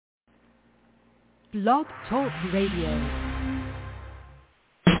Blog Talk Radio.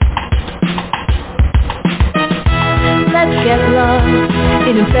 Let's get lost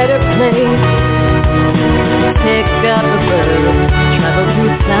in a better place. Pick up a book, travel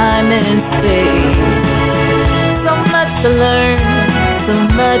through time and space. So much to learn, so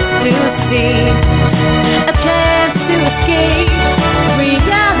much to see. A chance to escape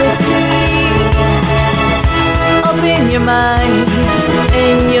reality. Open your mind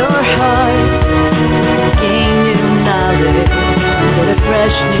and your heart. Gain new knowledge, get a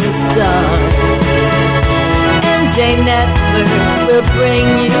fresh new start. MJ Network will bring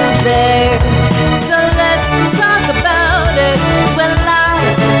you there. So let's talk about it. We're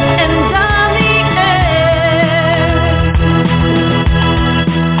live and on the air.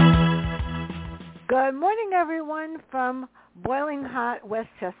 Good morning, everyone, from boiling hot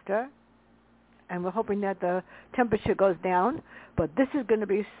Westchester. And we're hoping that the temperature goes down. But this is going to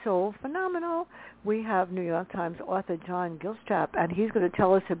be so phenomenal. We have New York Times author John Gilstrap, and he's going to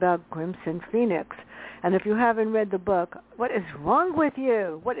tell us about Crimson Phoenix. And if you haven't read the book, what is wrong with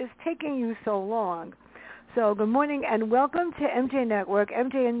you? What is taking you so long? So good morning and welcome to MJ Network,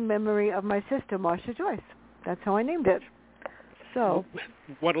 MJ in memory of my sister, Marcia Joyce. That's how I named it. So,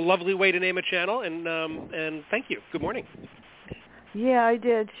 what a lovely way to name a channel, and thank you. Good morning. Yeah, I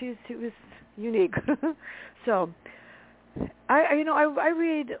did. She was unique. So, I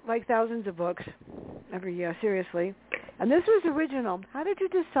read like thousands of books every year, seriously. And this was original. How did you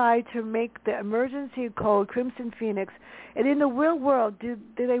decide to make the emergency code Crimson Phoenix? And in the real world, do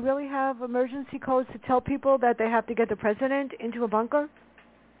they really have emergency codes to tell people that they have to get the president into a bunker?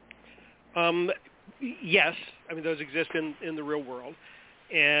 Yes. I mean, those exist in the real world.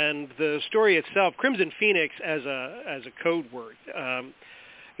 And the story itself, Crimson Phoenix as a code word,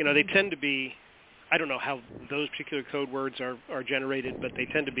 they tend to be, I don't know how those particular code words are generated, but they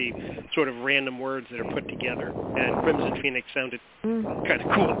tend to be sort of random words that are put together. And Crimson Phoenix sounded kind of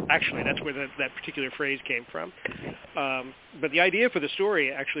cool. Actually, that's where that particular phrase came from. But the idea for the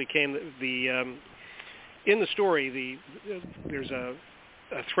story actually came, in the story, there's a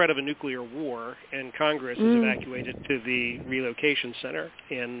threat of a nuclear war, and Congress is evacuated to the relocation center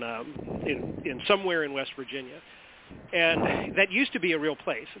in somewhere in West Virginia. And that used to be a real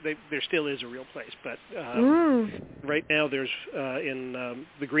place. There still is a real place, but right now there's in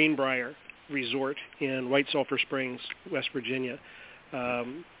the Greenbrier Resort in White Sulphur Springs, West Virginia.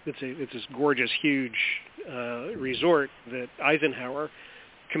 It's this gorgeous, huge resort that Eisenhower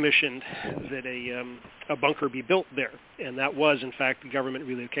commissioned that a bunker be built there, and that was in fact the government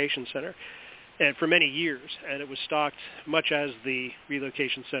relocation center, and for many years. And it was stocked much as the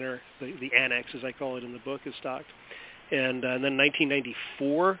relocation center, the annex, as I call it in the book, is stocked. And then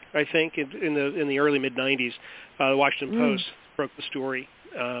 1994, I think, in the early mid-90s, the Washington Post broke the story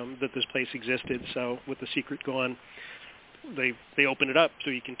that this place existed. So with the secret gone, they opened it up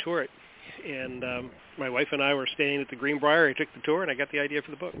so you can tour it. And my wife and I were staying at the Greenbrier. I took the tour, and I got the idea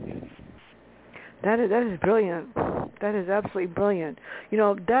for the book. That is brilliant. That is absolutely brilliant.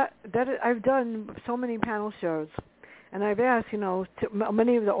 I've done so many panel shows, and I've asked,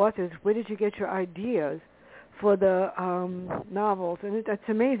 many of the authors, where did you get your ideas for the novels? And that's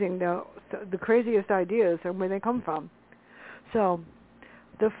amazing, the craziest ideas and where they come from. So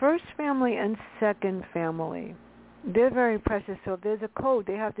the first family and second family, they're very precious. So if there's a code,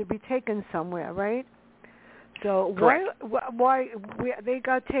 they have to be taken somewhere, right? So why they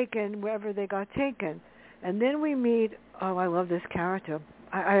got taken wherever they got taken. And then we meet, I love this character.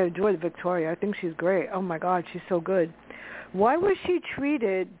 I adore Victoria. I think she's great. Oh, my God, she's so good. Why was she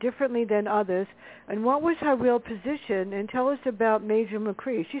treated differently than others, and what was her real position? And tell us about Major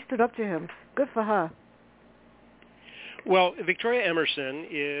McCree. She stood up to him. Good for her. Well, Victoria Emerson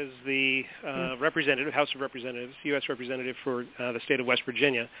is the representative, House of Representatives, U.S. representative for the state of West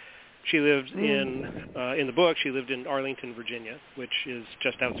Virginia. She lived in the book, she lived in Arlington, Virginia, which is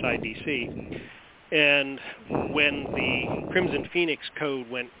just outside D.C. And when the Crimson Phoenix Code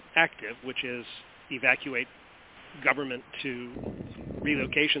went active, which is evacuate government to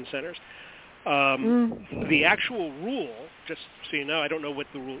relocation centers, the actual rule, just so you know, I don't know what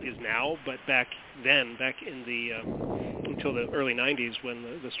the rule is now, but back in the until the early 90s when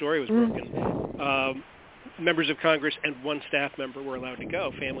the story was broken, members of Congress and one staff member were allowed to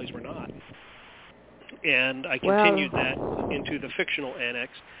go. Families were not. And I continued that into the fictional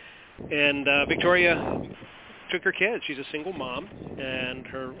annex. And Victoria took her kids. She's a single mom, and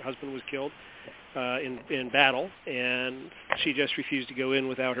her husband was killed. in battle, and she just refused to go in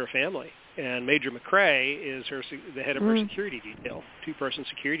without her family. And Major McCrae is the head of her security detail, two-person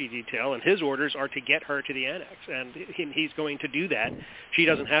security detail, and his orders are to get her to the annex, and he's going to do that. She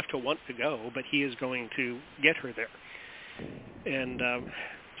doesn't have to want to go, but he is going to get her there. And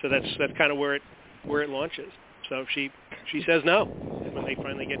so that's kind of where it launches. So she says no. And when they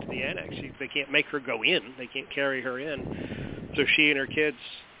finally get to the annex, they can't make her go in. They can't carry her in. So she and her kids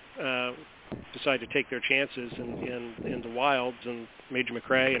decide to take their chances in the wilds, and Major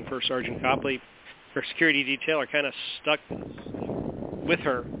McCrae and First Sergeant Copley, her security detail, are kind of stuck with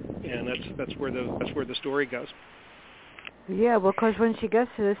her, and that's where the story goes. Yeah, well, because when she gets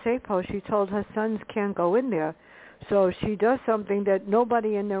to the safe house, she told her sons can't go in there, so she does something that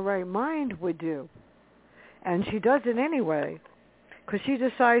nobody in their right mind would do, and she does it anyway, because she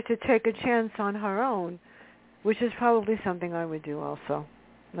decides to take a chance on her own, which is probably something I would do also.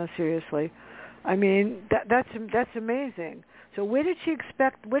 No, seriously. I mean, that's amazing. So where did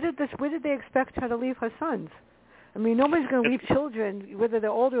they expect her to leave her sons? I mean, nobody's going to leave children, whether they're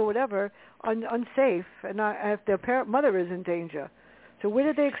older or whatever, unsafe, and not if their mother is in danger. So where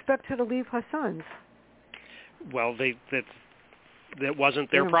did they expect her to leave her sons? Well, that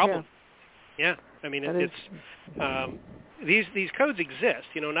wasn't their problem. Yeah, I mean, these codes exist.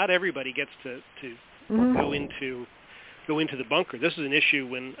 You know, not everybody gets to go into the bunker. This is an issue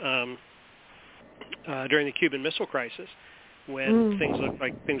when during the Cuban Missile Crisis, when things looked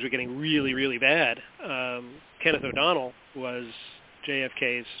like things were getting really, really bad. Kenneth O'Donnell was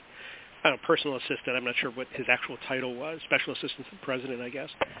JFK's personal assistant. I'm not sure what his actual title was, special assistant to the president, I guess.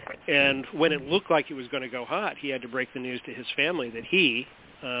 And when it looked like it was going to go hot, he had to break the news to his family that he,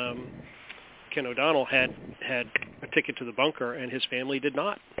 Ken O'Donnell, had a ticket to the bunker, and his family did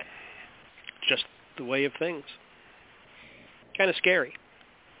not. Just the way of things. Kind of scary.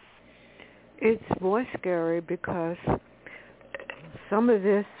 It's more scary because some of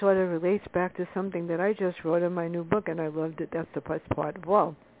this sort of relates back to something that I just wrote in my new book, and I loved it. That's the best part.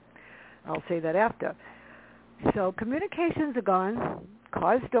 Well, I'll say that after. So communications are gone.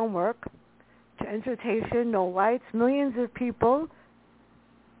 Cars don't work. Transportation, no lights. Millions of people.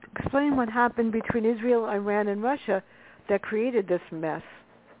 Explain what happened between Israel, Iran, and Russia that created this mess.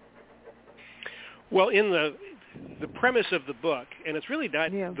 Well, in the premise of the book, and it's really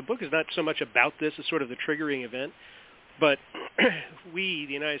not, the book is not so much about this as sort of the triggering event, but we,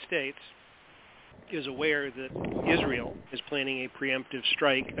 the United States, is aware that Israel is planning a preemptive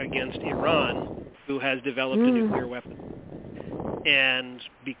strike against Iran, who has developed a nuclear weapon. And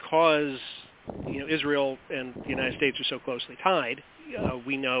because Israel and the United States are so closely tied,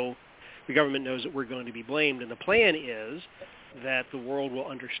 we know, the government knows that we're going to be blamed, and the plan is that the world will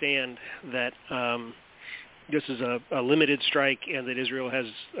understand that this is a limited strike, and that Israel has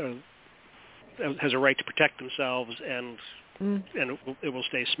a right to protect themselves, and it will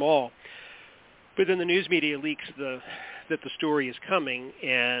stay small. But then the news media leaks that the story is coming,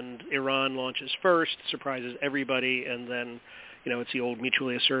 and Iran launches first, surprises everybody, and then it's the old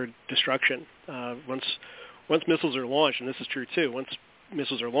mutually assured destruction. Once missiles are launched, and this is true too, once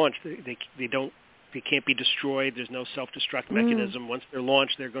missiles are launched, they can't be destroyed. There's no self-destruct mechanism. Once they're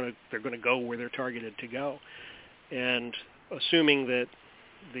launched, they're going to go where they're targeted to go. And assuming that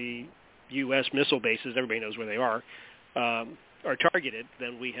the U.S. missile bases, everybody knows where they are targeted,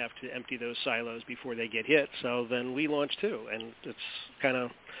 then we have to empty those silos before they get hit. So then we launch too, and it's kind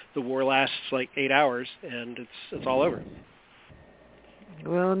of, the war lasts like 8 hours, and it's all over.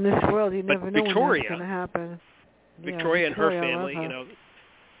 Well, in this world, you never know when that's going to happen. Victoria and her family,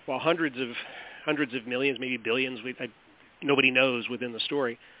 while hundreds of millions, maybe billions, nobody knows within the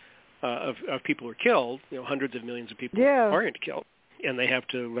story, of people are killed, hundreds of millions of people aren't killed, and they have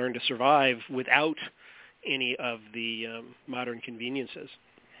to learn to survive without any of the modern conveniences.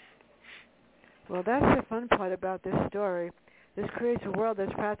 Well, that's the fun part about this story. This creates a world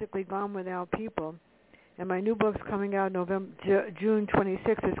that's practically gone without people. And my new book's coming out June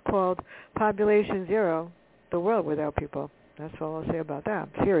 26th. It's called Population Zero, The World Without People. That's all I'll say about that.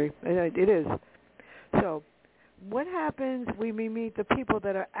 Scary. It is. So what happens when we meet the people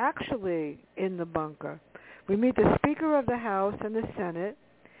that are actually in the bunker? We meet the Speaker of the House and the Senate,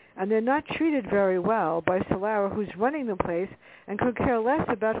 and they're not treated very well by Solara, who's running the place, and could care less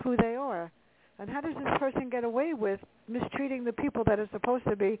about who they are. And how does this person get away with mistreating the people that are supposed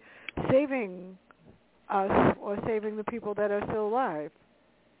to be saving us or saving the people that are still alive?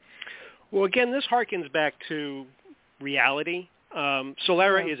 Well, again, this harkens back to reality.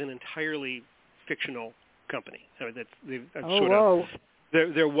 Solara is an entirely fictional company. There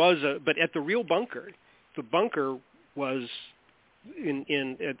was but at the real bunker, the bunker was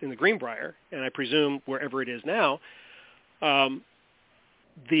in the Greenbrier, and I presume wherever it is now,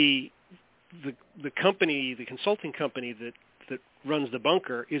 the company, the consulting company that runs the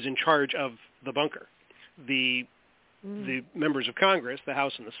bunker is in charge of the bunker. The members of Congress, the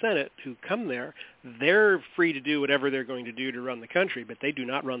House and the Senate, who come there, they're free to do whatever they're going to do to run the country, but they do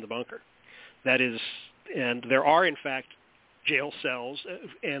not run the bunker. That is, and there are in fact jail cells,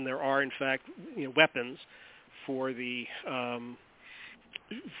 and there are in fact weapons for the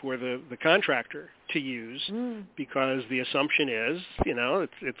contractor to use, because the assumption is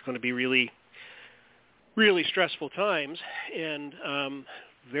it's going to be really, really stressful times, and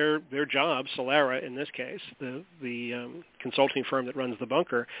their job, Solara in this case, the consulting firm that runs the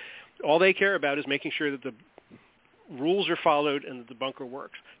bunker, all they care about is making sure that the rules are followed and that the bunker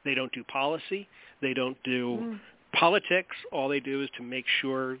works. They don't do policy. They don't do politics. All they do is to make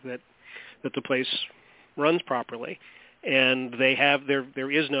sure that the place runs properly. And they have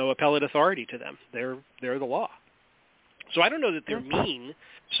there is no appellate authority to them. They're the law. So I don't know that they're mean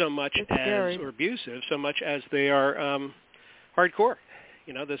so much as or abusive so much as they are hardcore.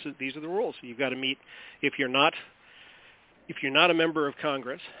 These are the rules. You've got to meet if you're not a member of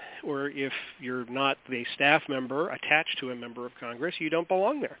Congress, or if you're not the staff member attached to a member of Congress, you don't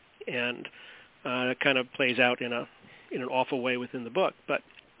belong there. And it kind of plays out in an awful way within the book. But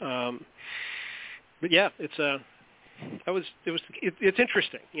yeah, it's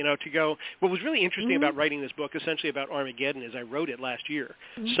interesting, to go. What was really interesting about writing this book, essentially about Armageddon, is I wrote it last year.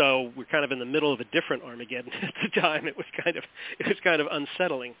 So we're kind of in the middle of a different Armageddon at the time. It was kind of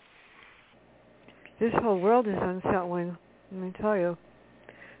unsettling. This whole world is unsettling, let me tell you.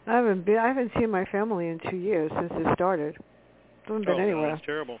 I haven't seen my family in 2 years since it started. I haven't been anywhere. That's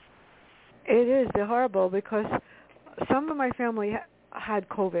terrible. It is. They're horrible because some of my family had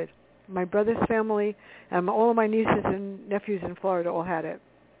COVID. My brother's family and all of my nieces and nephews in Florida all had it.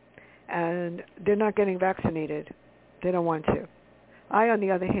 And they're not getting vaccinated. They don't want to. I, on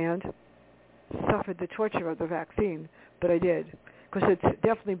the other hand, suffered the torture of the vaccine, but I did. Because it's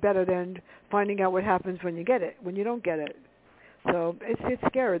definitely better than finding out what happens when you get it, when you don't get it. So it's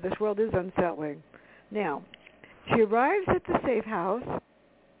scary. This world is unsettling. Now, she arrives at the safe house,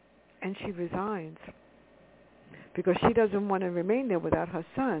 and she resigns because she doesn't want to remain there without her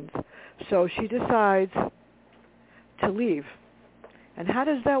sons. So she decides to leave. And how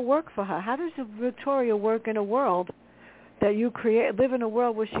does that work for her? How does Victoria work in a world that you live in a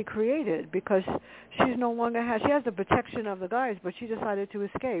world where she created? Because she's no longer she has the protection of the guys, but she decided to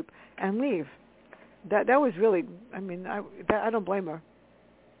escape and leave. That was really, I don't blame her.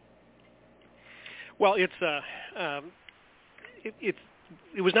 Well, it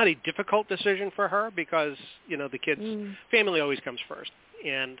was not a difficult decision for her because the kids' family always comes first,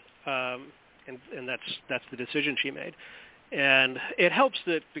 and that's the decision she made. And it helps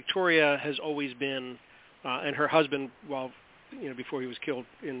that Victoria has always been, and her husband, before he was killed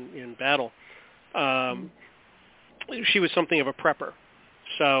in battle, she was something of a prepper.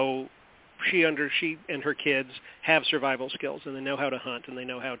 So she and her kids have survival skills, and they know how to hunt, and they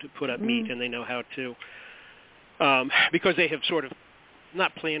know how to put up meat, and they know how to, because they have sort of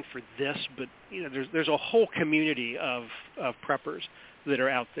not planned for this, but there's a whole community of preppers that are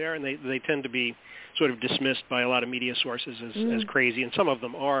out there, and they tend to be sort of dismissed by a lot of media sources as crazy, and some of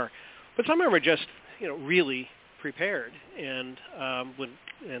them are, but some of them are just really prepared. And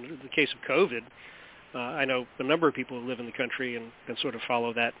in the case of COVID, I know a number of people who live in the country and sort of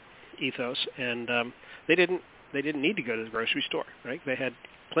follow that ethos, and they didn't need to go to the grocery store, right? They had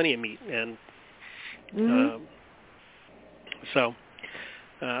plenty of meat, and so.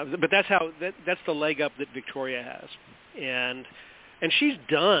 But that's the leg up that Victoria has, and she's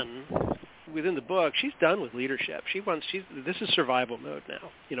done within the book. She's done with leadership. This is survival mode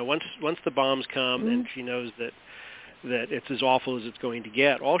now. Once the bombs come and she knows that it's as awful as it's going to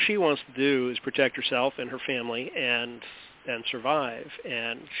get, all she wants to do is protect herself and her family and survive.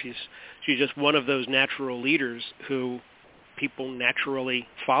 And she's just one of those natural leaders who people naturally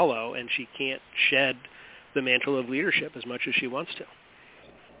follow, and she can't shed the mantle of leadership as much as she wants to.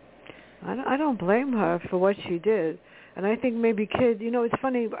 I don't blame her for what she did. And I think maybe kids, it's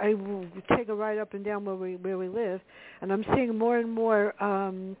funny, I take a ride up and down where we live, and I'm seeing more and more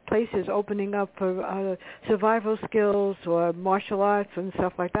places opening up for survival skills or martial arts and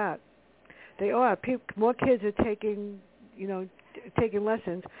stuff like that. They are. More kids are taking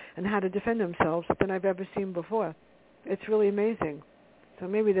lessons on how to defend themselves than I've ever seen before. It's really amazing. So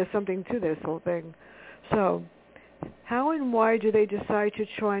maybe there's something to this whole thing. So how and why do they decide to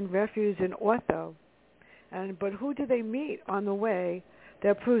find refuge in Otho? But who do they meet on the way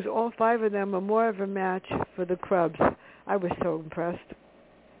that proves all 5 of them are more of a match for the Krubs. I was so impressed.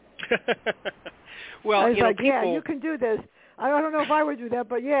 Well, I was like, people, yeah, you can do this. I don't know if I would do that,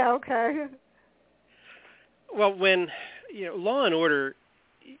 but yeah, okay. Well, when law and order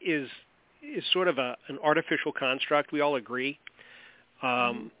is sort of an artificial construct, we all agree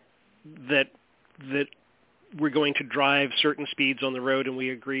that we're going to drive certain speeds on the road, and we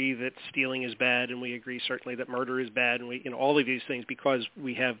agree that stealing is bad, and we agree certainly that murder is bad, and we all of these things because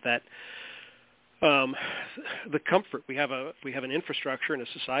we have that the comfort. We have an infrastructure and a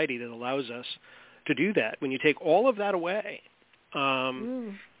society that allows us to do that. When you take all of that away,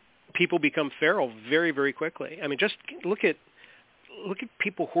 people become feral very, very quickly. I mean, just look at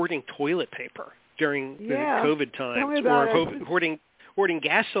people hoarding toilet paper during the COVID times, or hoarding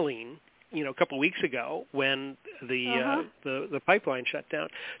gasoline. A couple of weeks ago when the pipeline shut down.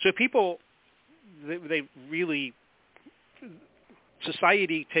 So people, they really,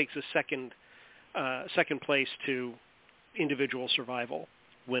 society takes a second place to individual survival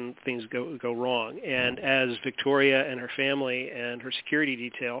when things go wrong. And as Victoria and her family and her security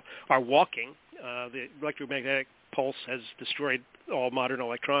detail are walking, the electromagnetic pulse has destroyed all modern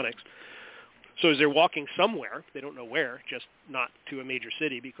electronics. So as they're walking somewhere, they don't know where, just not to a major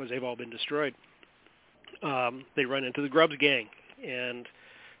city because they've all been destroyed, they run into the Grubs gang. And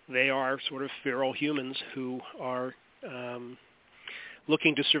they are sort of feral humans who are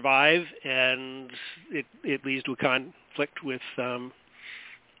looking to survive, and it leads to a conflict with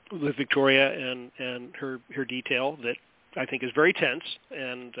Victoria and her detail that I think is very tense,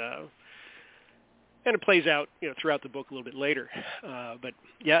 and it plays out throughout the book a little bit later. But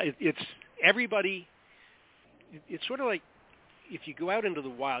yeah, it's everybody. It's sort of like if you go out into the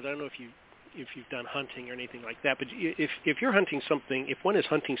wild. I don't know if you've done hunting or anything like that, but if you're hunting something, if one is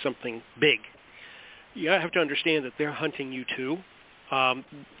hunting something big, you have to understand that they're hunting you too.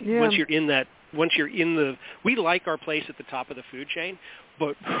 Once you're in the, we like our place at the top of the food chain,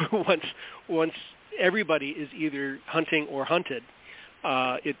 but once everybody is either hunting or hunted,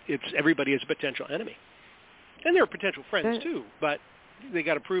 it's everybody is a potential enemy, and they're potential friends too. But they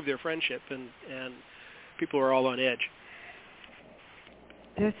got to prove their friendship, and people are all on edge.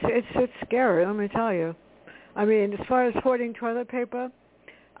 It's scary, let me tell you. I mean, as far as hoarding toilet paper,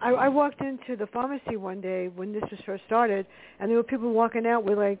 I walked into the pharmacy one day when this was first started, and there were people walking out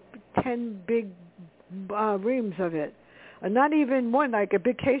with like 10 big reams of it. Not even one, like a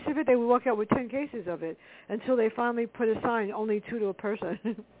big case of it. They would walk out with 10 cases of it until they finally put a sign, only 2 to a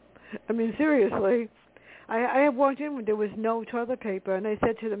person. I mean, seriously. I walked in when there was no toilet paper, and I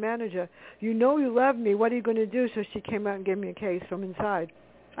said to the manager, you love me. What are you going to do? So she came out and gave me a case from inside.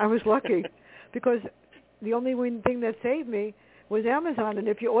 I was lucky because the only thing that saved me was Amazon, and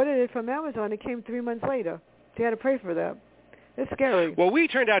if you ordered it from Amazon, it came 3 months later. So you had to pay for that. It's scary. Well, we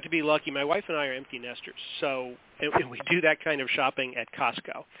turned out to be lucky. My wife and I are empty nesters, so and we do that kind of shopping at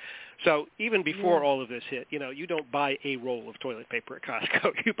Costco. So even before all of this hit, you don't buy a roll of toilet paper at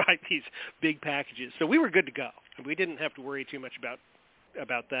Costco. You buy these big packages. So we were good to go. We didn't have to worry too much about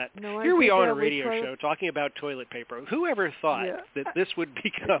that. No, Here we are on a radio show talking about toilet paper. Who ever thought that this would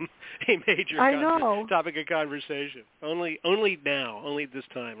become a major topic of conversation? Only now, only this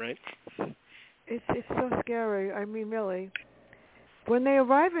time, right? It's so scary. I mean, really. When they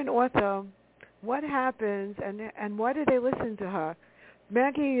arrive in Ortho, what happens, and why do they listen to her?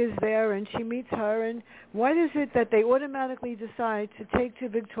 Maggie is there, and she meets her, and what is it that they automatically decide to take to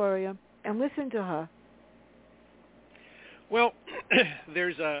Victoria and listen to her? Well,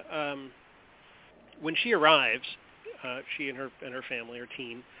 there's when she arrives, she and her family, her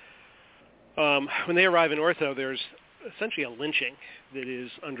team, when they arrive in Ortho, there's essentially a lynching that is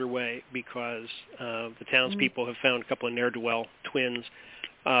underway because the townspeople have found a couple of ne'er-do-well twins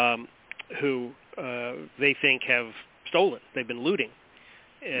who they think have stolen. They've been looting.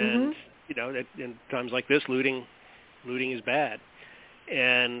 And, in times like this, looting is bad.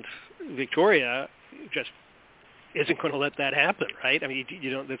 And Victoria just isn't going to let that happen, right? I mean,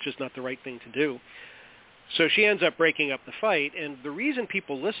 that's just not the right thing to do. So she ends up breaking up the fight. And the reason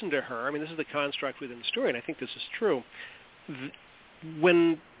people listen to her, I mean, this is the construct within the story, and I think this is true.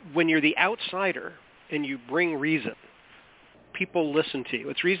 When you're the outsider and you bring reason, people listen to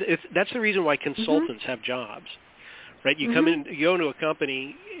you. That's the reason why consultants have jobs. Right, you come in, you go into a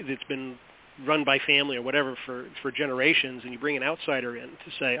company that's been run by family or whatever for generations, and you bring an outsider in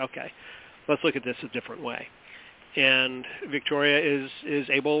to say, okay, let's look at this a different way. And Victoria is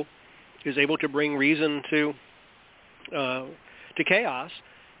able to bring reason to chaos,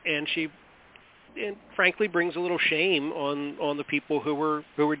 and she frankly brings a little shame on the people who were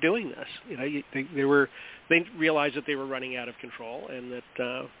doing this. They realized that they were running out of control, and that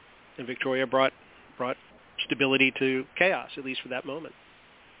and Victoria brought stability to chaos, at least for that moment.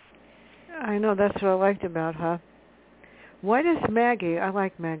 I know, that's what I liked about her. Why does Maggie, I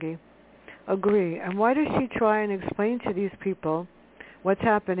like Maggie, agree? And why does she try and explain to these people what's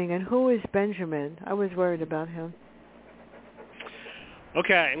happening? And who is Benjamin? I was worried about him.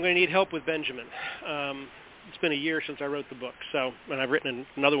 Okay, I'm going to need help with Benjamin. It's been a year since I wrote the book, and I've written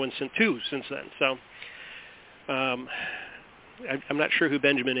another one since then. So I'm not sure who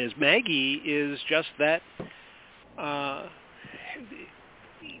Benjamin is. Maggie is just that. I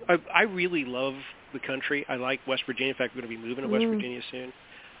really love the country. I like West Virginia. In fact, we're going to be moving to West Virginia soon.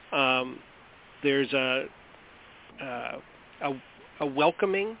 There's a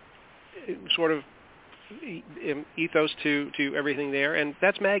welcoming sort of ethos to everything there, and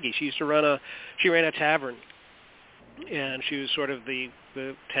that's Maggie. She ran a tavern, and she was sort of the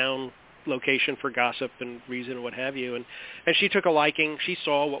town location for gossip and reason and what have you, and she took a liking. She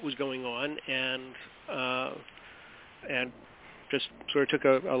saw what was going on, and just sort of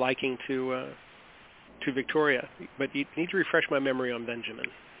took a liking to Victoria. But you need to refresh my memory on Benjamin.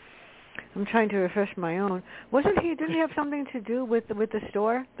 I'm trying to refresh my own. Didn't he have something to do with the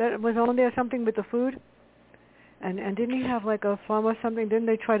store that was on there, something with the food? And didn't he have like a farm or something? Didn't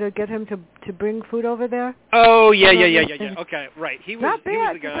they try to get him to bring food over there? Oh, yeah. Okay, right. He was not bad. He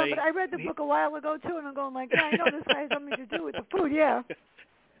was the guy. But I read the book a while ago too, and I'm going like, yeah, I know this guy has something to do with the food. Yeah.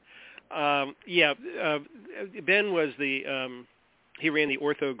 Ben was he ran the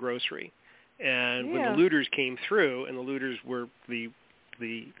Ortho Grocery, and when the looters came through, and the looters were the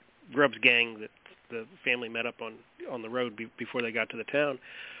Grubbs gang that the family met up on the road before they got to the town.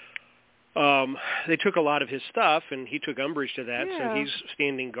 They took a lot of his stuff, and he took umbrage to that, so he's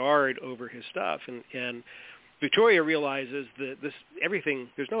standing guard over his stuff. And Victoria realizes that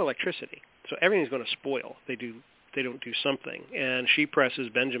there's no electricity, so everything's going to spoil. They don't do something, and she presses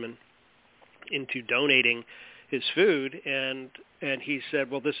Benjamin into donating his food, and he said,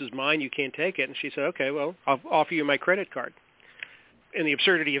 well, this is mine, you can't take it. And she said, okay, well, I'll offer you my credit card. And the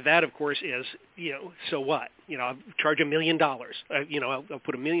absurdity of that, of course, is, so what? I'll charge $1 million. I'll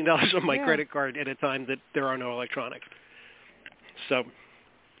put $1 million on my credit card at a time that there are no electronics. So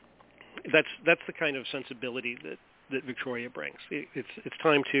that's the kind of sensibility that Victoria brings. It's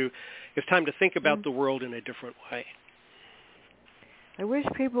time to think about the world in a different way. I wish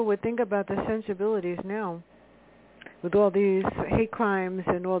people would think about the sensibilities now, with all these hate crimes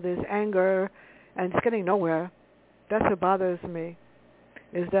and all this anger, and it's getting nowhere. That's what bothers me.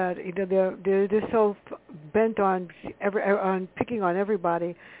 Is that they're so bent on picking on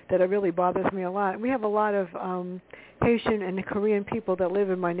everybody that it really bothers me a lot. We have a lot of Haitian and Korean people that live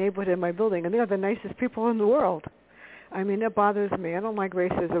in my neighborhood, in my building, and they are the nicest people in the world. I mean, it bothers me. I don't like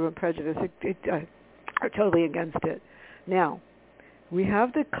racism and prejudice. I'm totally against it. Now, we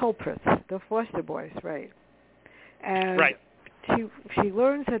have the culprits, the foster boys, right? And right. She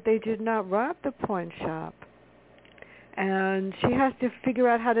learns that they did not rob the pawn shop. And she has to figure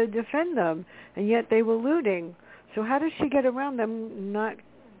out how to defend them, and yet they were looting. So how does she get around them not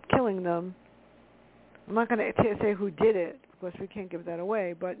killing them? I'm not going to say who did it, because we can't give that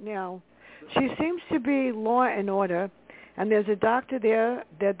away, but now she seems to be law and order, and there's a doctor there,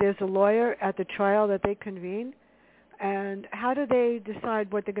 that there's a lawyer at the trial that they convene, and how do they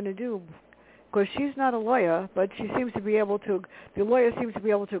decide what they're going to do? Because she's not a lawyer, but the lawyer seems to be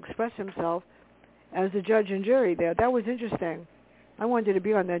able to express himself as a judge and jury there. That was interesting. I wanted to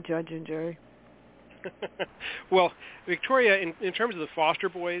be on that judge and jury. Well, Victoria, in terms of the foster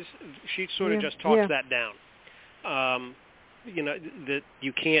boys, she sort of just talks that down. That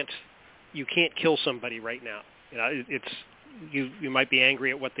you can't kill somebody right now. You might be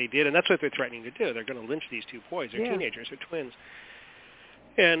angry at what they did, and that's what they're threatening to do. They're going to lynch these two boys. They're teenagers. They're twins,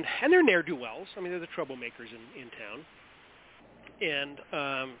 and they're ne'er-do-wells. I mean, they're the troublemakers in town, and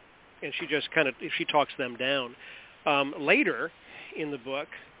she just she talks them down. Later in the book,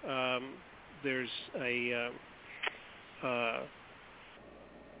 there's the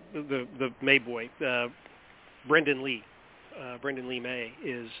May boy, Brendan Lee May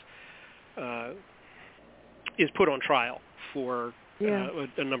is put on trial for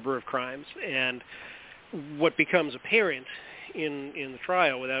a number of crimes, and what becomes apparent in the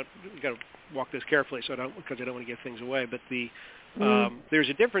trial, you got to walk this carefully, because I don't want to give things away, but there's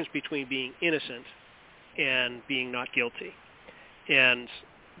a difference between being innocent and being not guilty, and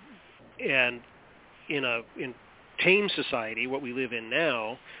in tame society, what we live in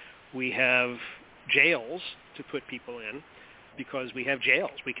now, we have jails to put people in, because we have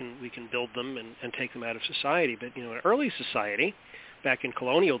jails. We can build them and take them out of society. But in early society, back in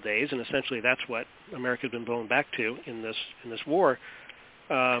colonial days, and essentially that's what America's been blown back to in this war.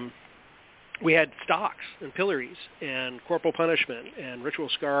 We had stocks and pillories and corporal punishment and ritual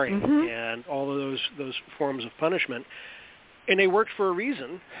scarring and all of those forms of punishment, and they worked for a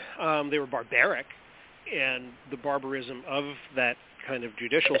reason. They were barbaric, and the barbarism of that kind of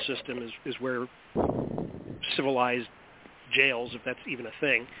judicial system is where civilized jails, if that's even a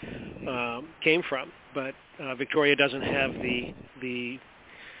thing, came from. But Victoria doesn't have the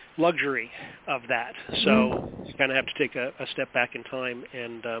luxury of that, so you kind of have to take a step back in time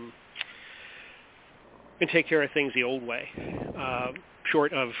and take care of things the old way,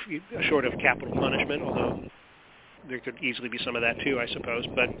 short of capital punishment, although there could easily be some of that too, I suppose.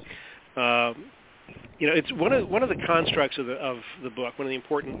 But it's one of the constructs of the book. One of the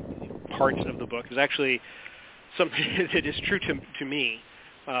important parts of the book is actually something that is true to me,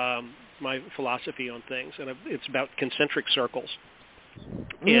 my philosophy on things, and it's about concentric circles.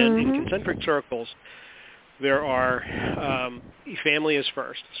 And in concentric circles, there are family is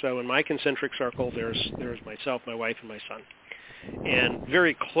first. So in my concentric circle, there's myself, my wife, and my son. And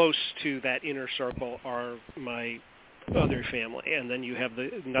very close to that inner circle are my other family. And then you have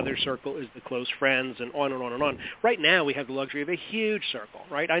another circle is the close friends, and on and on and on. Right now, we have the luxury of a huge circle,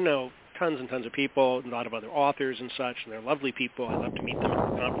 right? I know tons and tons of people, a lot of other authors and such, and they're lovely people. I love to meet them at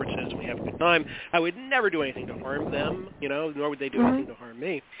conferences, and we have a good time. I would never do anything to harm them, nor would they do anything to harm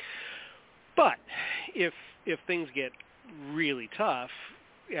me. But if things get really tough,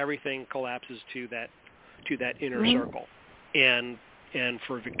 everything collapses to that inner circle. And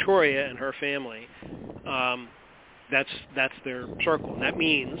for Victoria and her family, that's their circle. And that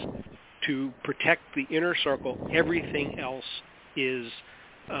means to protect the inner circle, everything else is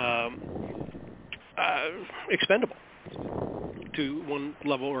expendable to one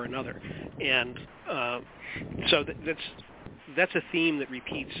level or another. And so that's a theme that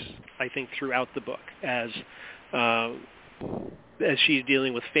repeats, I think, throughout the book as she's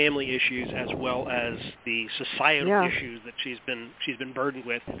dealing with family issues as well as the societal issues that she's been burdened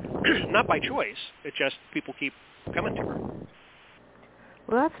with, not by choice. It's just people keep coming to her.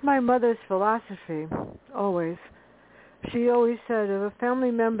 Well, that's my mother's philosophy, always. She always said, if a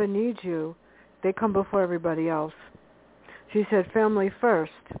family member needs you, they come before everybody else. She said, family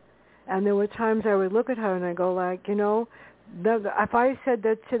first. And there were times I would look at her and I go like, if I said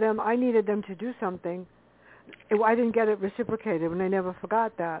that to them, I needed them to do something, I didn't get it reciprocated, and I never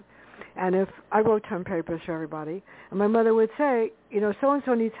forgot that. And if I wrote term papers for everybody, and my mother would say,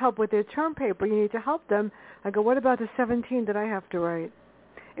 so-and-so needs help with their term paper, you need to help them. I go, what about the 17 that I have to write?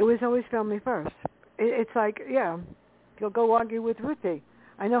 It was always family first. It's like, you'll go argue with Ruthie.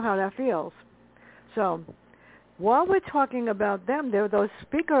 I know how that feels. So while we're talking about them, they're those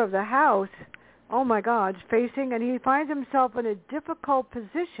Speaker of the House, oh my God, and he finds himself in a difficult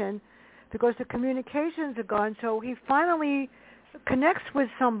position because the communications are gone. So he finally connects with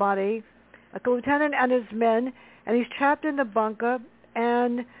somebody, a lieutenant and his men, and he's trapped in the bunker,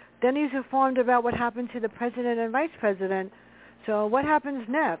 and then he's informed about what happened to the president and vice president. So what happens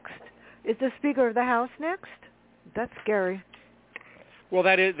next? Is the Speaker of the House next? That's scary. Well,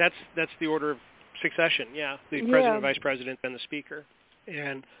 that's the order of succession, the president, vice president, and the Speaker.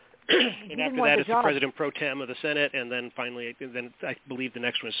 And after that, it's the president pro tem of the Senate, and then finally, I believe the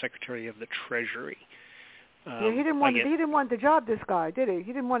next one is Secretary of the Treasury. He didn't want the job, this guy, did he?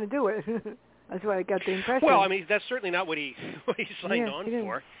 He didn't want to do it. That's why I got the impression. Well, I mean, that's certainly not what he signed on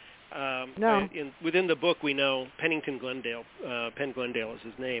for. No. Within the book, we know Pennington Glendale. Penn Glendale is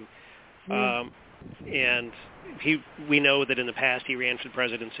his name. And we know that in the past he ran for the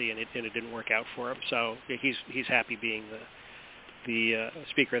presidency and it didn't work out for him. So he's happy being the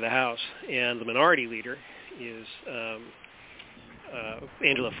Speaker of the House. And the minority leader is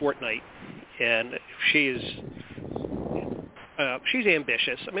Angela Fortnight, and she's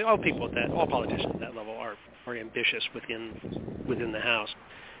ambitious. I mean, all politicians at that level are ambitious within the House.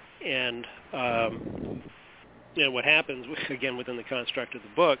 And what happens again within the construct of the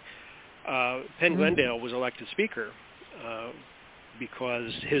book. Penn Glendale was elected Speaker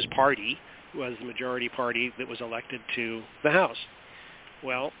because his party was the majority party that was elected to the House.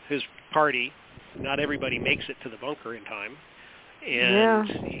 Well, his party, not everybody makes it to the bunker in time, and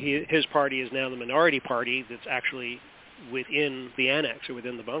his party is now the minority party that's actually within the annex or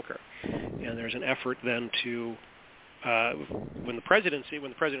within the bunker. And there's an effort then to, when the president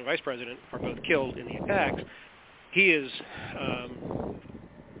and vice president are both killed in the attacks, he is...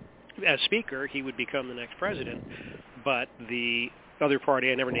 as Speaker, he would become the next president, but the other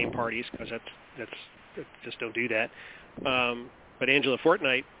party, I never name parties because that's just don't do that, But Angela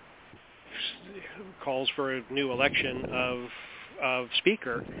Fortnight calls for a new election of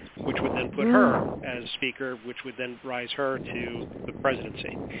speaker, which would then put her as speaker, which would then rise her to the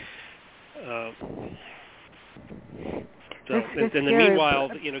presidency. In the meanwhile,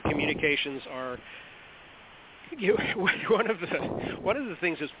 communications are. One of the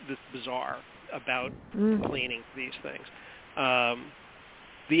things that's bizarre about planning these things.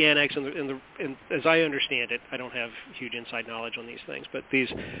 The annex and as I understand it, I don't have huge inside knowledge on these things, but these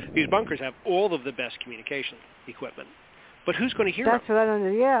bunkers have all of the best communication equipment. But who's going to hear them? That's what I don't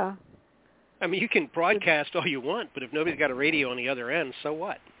know. Yeah. I mean, you can broadcast all you want, but if nobody's got a radio on the other end, so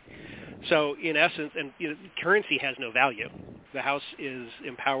what? So in essence, and currency has no value. The House is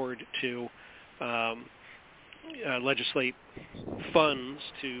empowered to legislate funds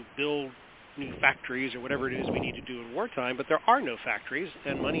to build new factories or whatever it is we need to do in wartime, but there are no factories,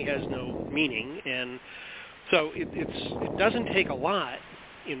 and money has no meaning, and so it doesn't take a lot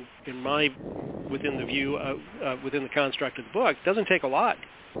within the view of within the construct of the book. It doesn't take a lot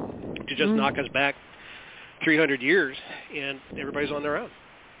to just knock us back 300 years, and everybody's on their own.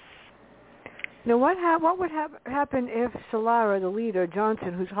 Now, what would happen if Solara, the leader,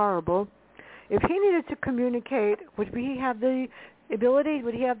 Johnson, who's horrible, if he needed to communicate, would he have the ability,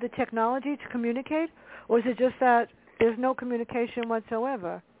 would he have the technology to communicate? Or is it just that there's no communication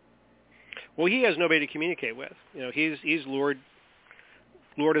whatsoever? Well, he has nobody to communicate with. He's Lord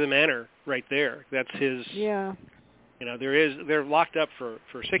of the Manor right there. That's his. Yeah. They're locked up for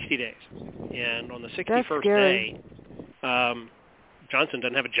 60 days. And on the 61st day, Johnson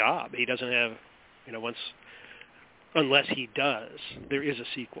doesn't have a job. He doesn't have, unless he does, there is a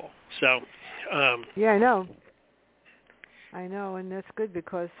sequel. So. Yeah, I know, and that's good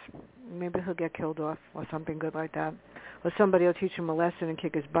because maybe he'll get killed off or something good like that. Or somebody will teach him a lesson and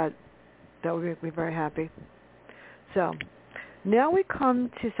kick his butt. That would make me very happy. So, now we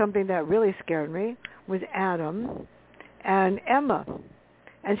come to something that really scared me, was Adam and Emma.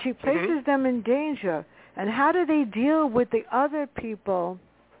 And she places them in danger. And how do they deal with the other people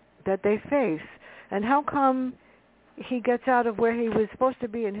that they face? And how come he gets out of where he was supposed to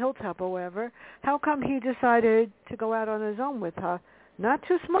be in Hilltop or wherever? How come he decided to go out on his own with her? Not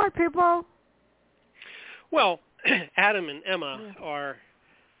too smart, people. Well, Adam and Emma are.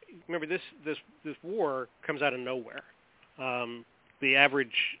 Remember, this war comes out of nowhere. The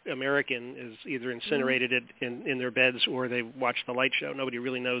average American is either incinerated in their beds or they watch the light show. Nobody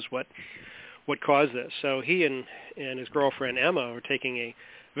really knows what caused this. So he and his girlfriend Emma are taking a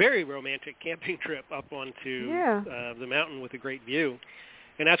very romantic camping trip up onto the mountain with a great view,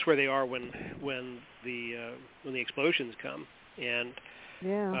 and that's where they are when the explosions come. And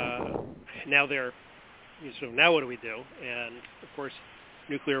now they're now what do we do? And of course,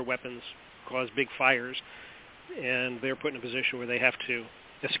 nuclear weapons cause big fires, and they're put in a position where they have to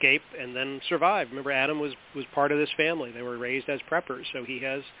escape and then survive. Remember, Adam was part of this family. They were raised as preppers, so he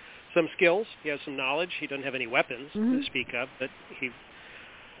has some skills, he has some knowledge. He doesn't have any weapons to speak of, but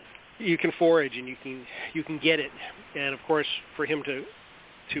you can forage and you can get it. And of course, for him to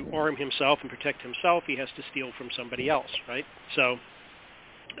arm himself and protect himself, he has to steal from somebody else, right? So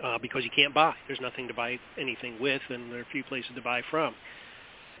because he can't buy, there's nothing to buy anything with, and there are a few places to buy from.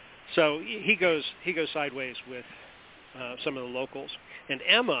 So he goes sideways with some of the locals. And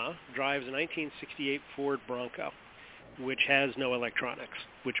Emma drives a 1968 Ford Bronco, which has no electronics,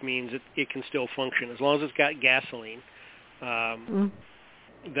 which means it can still function as long as it's got gasoline.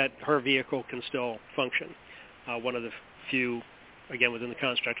 That her vehicle can still function. One of the few, again within the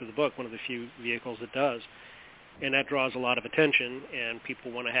construct of the book, one of the few vehicles that does, and that draws a lot of attention. And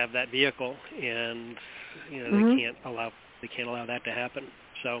people want to have that vehicle, and they can't allow that to happen.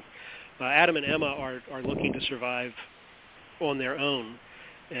 So Adam and Emma are looking to survive on their own,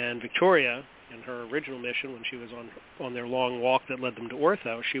 and Victoria, in her original mission when she was on their long walk that led them to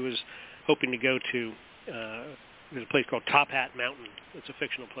Ortho, she was hoping to go to there's a place called Top Hat Mountain. It's a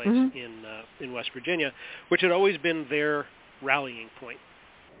fictional place in West Virginia, which had always been their rallying point.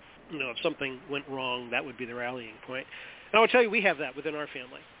 If something went wrong, that would be the rallying point. And I will tell you, we have that within our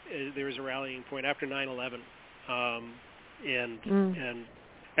family. There is a rallying point after 9/11, and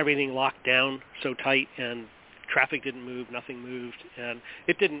everything locked down so tight, and traffic didn't move, nothing moved, and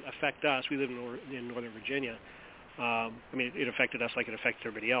it didn't affect us. We live in Northern Virginia. It affected us like it affected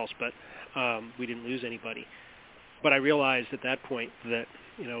everybody else, but we didn't lose anybody. But I realized at that point that,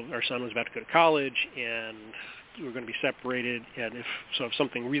 our son was about to go to college, and we were going to be separated, and if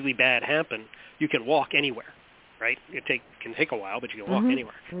something really bad happened, you can walk anywhere, right? It can take a while, but you can walk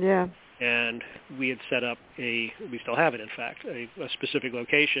anywhere. Yeah. And we had set up we still have it, in fact, a specific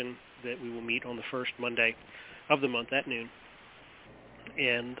location that we will meet on the first Monday of the month at noon,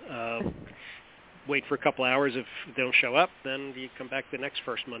 and wait for a couple hours. If they don't show up, then you come back the next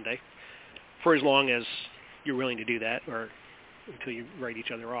first Monday for as long as you're willing to do that, or until you write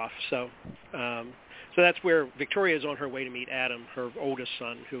each other off. So that's where Victoria is on her way to meet Adam, her oldest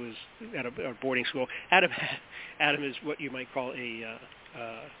son, who is at a boarding school. Adam is what you might call a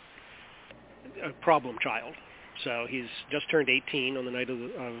problem child. So he's just turned 18 on the night of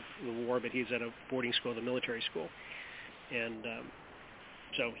the war, but he's at a boarding school, the military school, and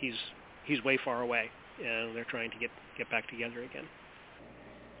so he's way far away, and they're trying to get back together again.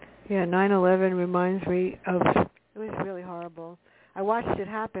 Yeah, 9/11 reminds me of, it was really horrible. I watched it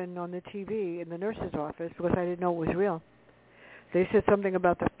happen on the TV in the nurse's office because I didn't know it was real. They said something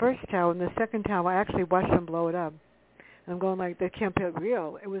about the first tower, and the second tower, I actually watched them blow it up. And I'm going like, that can't be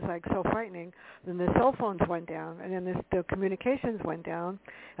real. It was like so frightening. Then the cell phones went down, and then the communications went down,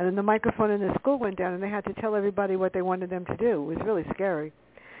 and then the microphone in the school went down, and they had to tell everybody what they wanted them to do. It was really scary.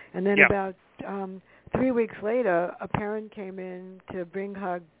 And then about 3 weeks later, a parent came in to bring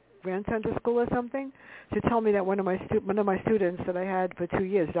her grandson to school or something to tell me that one of my students that I had for 2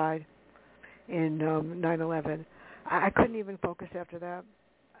 years died in 9/11. I couldn't even focus after that.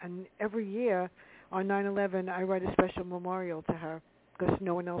 And every year on 9/11, I write a special memorial to her because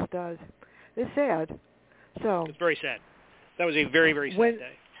no one else does. It's sad. So it's very sad. That was a very, very sad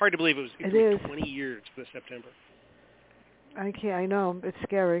day. Hard to believe it was 20 years this September. I know. It's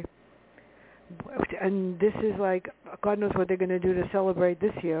scary. And this is like, God knows what they're going to do to celebrate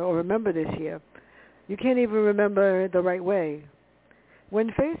this year or remember this year. You can't even remember the right way.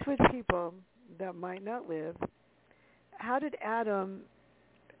 When faced with people that might not live, how did Adam,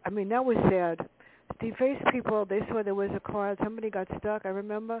 I mean, that was sad. He faced people, they saw there was a car, somebody got stuck, I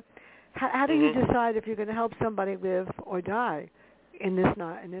remember. How do you decide if you're going to help somebody live or die in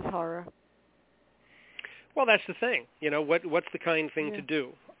this horror? Well, that's the thing. You know, what's the kind thing to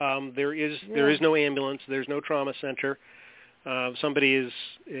do? There is no ambulance. There's no trauma center. Somebody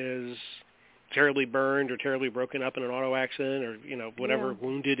is terribly burned or terribly broken up in an auto accident, or whatever,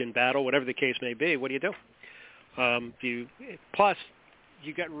 wounded in battle, whatever the case may be. What do you do? Plus,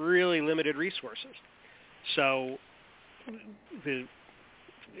 you got really limited resources. So,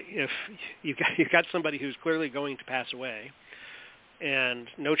 if you've got somebody who's clearly going to pass away, and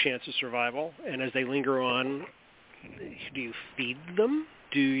no chance of survival, and as they linger on, do you feed them?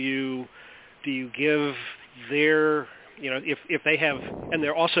 Do you give their, if they have, and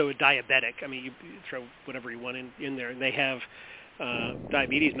they're also a diabetic, I mean, you throw whatever you want in there, and they have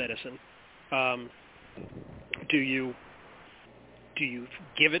diabetes medicine, do you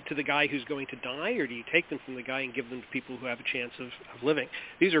give it to the guy who's going to die, or do you take them from the guy and give them to people who have a chance of living?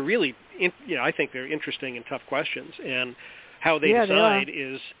 These are really, I think they're interesting and tough questions, and how they decide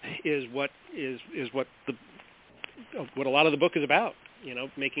is what a lot of the book is about.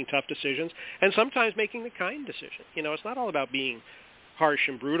 Making tough decisions, and sometimes making the kind decision. It's not all about being harsh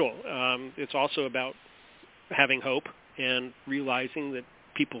and brutal. It's also about having hope and realizing that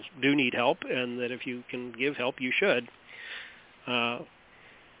people do need help, and that if you can give help, you should.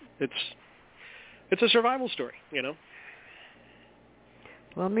 It's a survival story,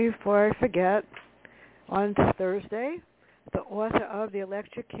 Well, before I forget, on Thursday, the author of The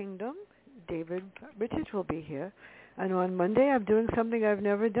Electric Kingdom, David Richards, will be here. And on Monday, I'm doing something I've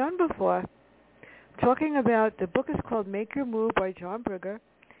never done before. Talking about, the book is called Make Your Move by John Brigger,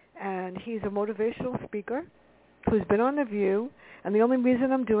 and he's a motivational speaker who's been on The View. And the only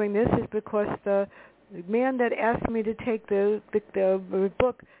reason I'm doing this is because the man that asked me to take the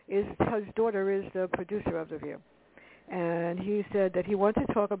book, his daughter is the producer of The View. And he said that he wants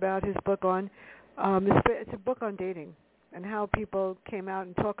to talk about his book on, it's a book on dating and how people came out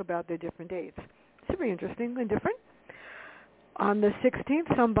and talk about their different dates. It's very interesting and different. On the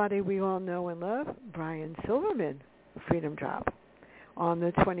 16th, somebody we all know and love, Brian Silverman, Freedom Drop. On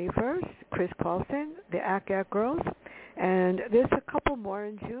the 21st, Chris Carlson, the Ack Girls. And there's a couple more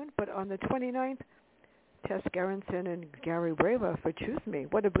in June, but on the 29th, Tess Gerritsen and Gary Brava for Choose Me.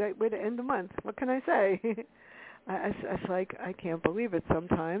 What a great way to end the month. What can I say? It's like, I can't believe it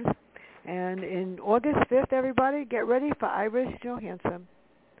sometimes. And in August 5th, everybody, get ready for Iris Johansson.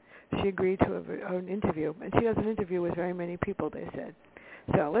 She agreed to an interview, and she does an interview with very many people, they said.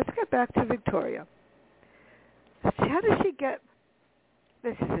 So let's get back to Victoria. How does she get,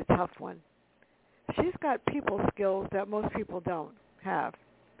 this is a tough one. She's got people skills that most people don't have.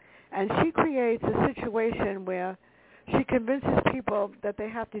 And she creates a situation where she convinces people that they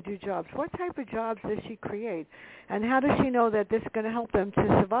have to do jobs. What type of jobs does she create? And how does she know that this is going to help them to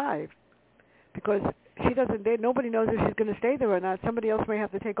survive? Because nobody knows if she's going to stay there or not. Somebody else may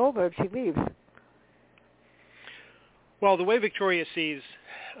have to take over if she leaves. Well, the way Victoria sees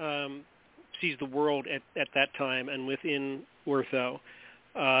the world at that time and within ortho,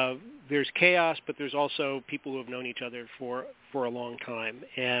 there's chaos, but there's also people who have known each other for a long time.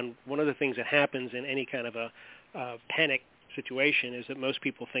 And one of the things that happens in any kind of a panic situation is that most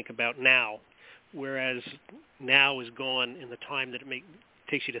people think about now, whereas now is gone in the time that it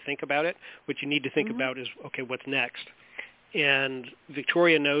takes you to think about it. What you need to think about is, okay, what's next? And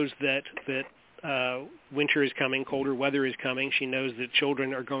Victoria knows that winter is coming, colder weather is coming. She knows that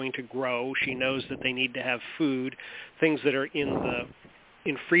children are going to grow. She knows that they need to have food, things that are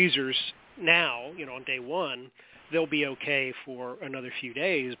in freezers now, on day one. They'll be okay for another few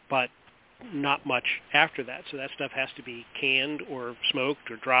days, but not much after that. So that stuff has to be canned or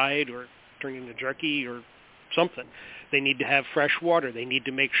smoked or dried or turned into jerky or something. They need to have fresh water. They need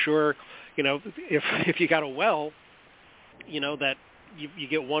to make sure, if you got a well, that you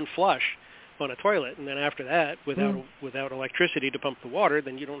get one flush on a toilet, and then after that, without electricity to pump the water,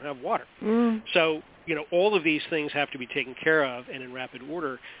 then you don't have water. So, all of these things have to be taken care of and in rapid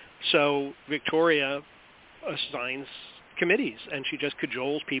order. So Victoria assigns committees, and she just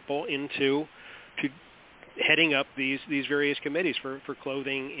cajoles people into heading up these various committees for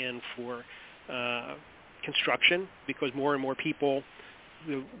clothing and for construction, because more and more people,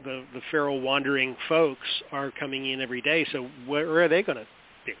 the feral wandering folks, are coming in every day. So where are they going to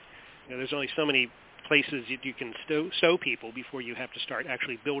be? There's only so many places you can stow people before you have to start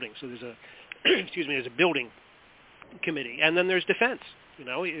actually building. So there's there's a building committee, and then there's defense.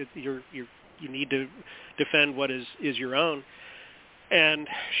 You need to defend what is your own, and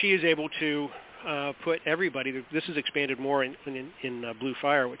she is able to put everybody. This is expanded more in Blue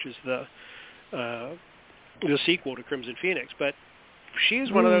Fire, which is the sequel to Crimson Phoenix. But she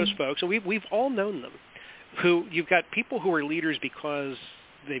is one of those folks, and we've all known them. Who you've got people who are leaders because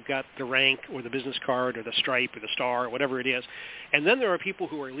they've got the rank or the business card or the stripe or the star or whatever it is, and then there are people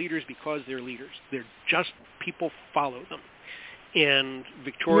who are leaders because they're leaders. They're just people follow them, and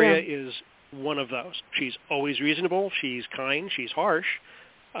Victoria is one of those. She's always reasonable. She's kind. She's harsh.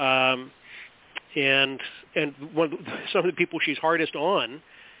 And some of the people she's hardest on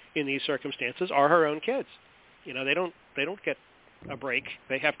in these circumstances are her own kids. They don't get a break.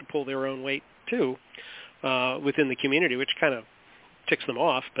 They have to pull their own weight too within the community, which kind of ticks them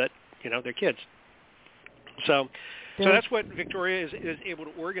off. But they're kids. So that's what Victoria is able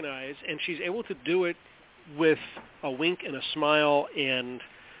to organize, and she's able to do it with a wink and a smile and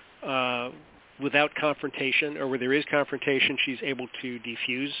without confrontation, or where there is confrontation, she's able to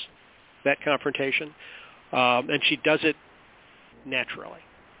defuse that confrontation, and she does it naturally.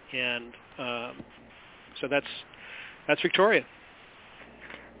 And so that's Victoria.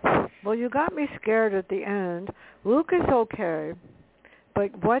 Well, you got me scared at the end. Luke is okay,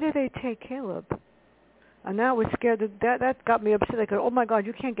 but why did they take Caleb? And that was scared. That got me upset. I go, oh my God,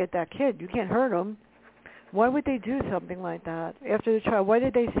 you can't get that kid. You can't hurt him. Why would they do something like that after the trial? Why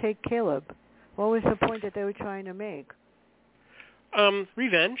did they take Caleb? What was the point that they were trying to make?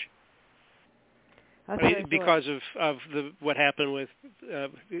 Revenge. Because of what happened with,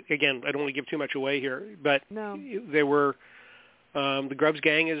 again, I don't want to give too much away here, but they were, the Grubbs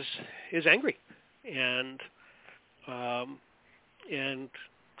gang is angry, and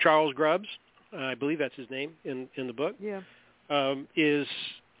Charles Grubbs, I believe that's his name in the book,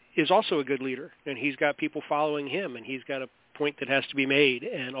 is also a good leader, and he's got people following him, and he's got a point that has to be made,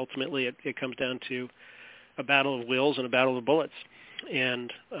 and ultimately it comes down to a battle of wills and a battle of bullets,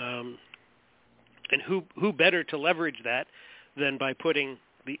 and who better to leverage that than by putting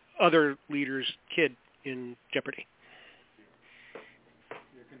the other leader's kid in jeopardy?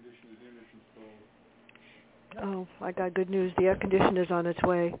 Oh, I got good news. The air conditioner's on its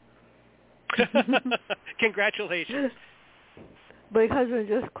way. Congratulations. My husband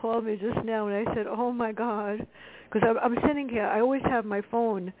just called me just now, and I said, oh, my God. Because I'm sitting here. I always have my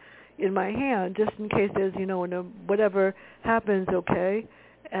phone in my hand just in case there's, whatever happens, okay?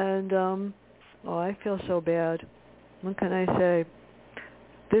 And, I feel so bad. What can I say?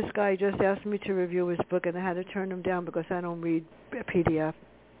 This guy just asked me to review his book, and I had to turn him down because I don't read PDF.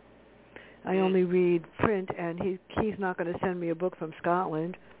 I only read print, and he's not going to send me a book from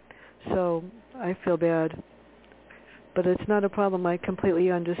Scotland. So I feel bad. But it's not a problem. I completely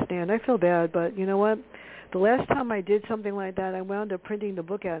understand. I feel bad, but you know what? The last time I did something like that, I wound up printing the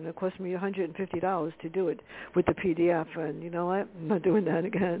book out, and it cost me $150 to do it with the PDF. And you know what? I'm not doing that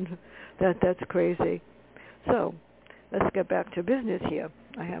again. That's crazy. So let's get back to business here.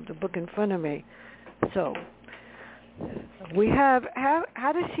 I have the book in front of me. So we have,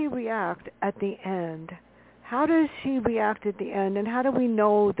 how does she react at the end? How does she react at the end, and how do we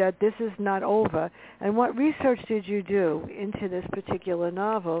know that this is not over? And what research did you do into this particular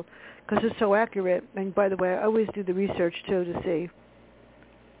novel? Because it's so accurate. And by the way, I always do the research too to see.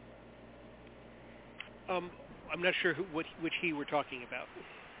 I'm not sure which he we're talking about.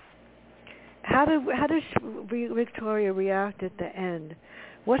 How does Victoria react at the end?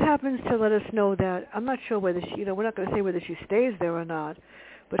 What happens to let us know that? I'm not sure whether she, we're not going to say whether she stays there or not,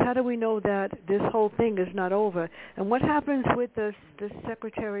 but how do we know that this whole thing is not over? And what happens with the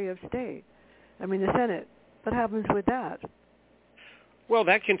Secretary of State? I mean, the Senate. What happens with that? Well,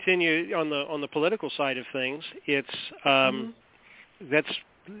 that continues on the political side of things. It's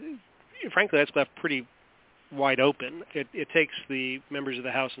frankly that's left pretty wide open. It takes the members of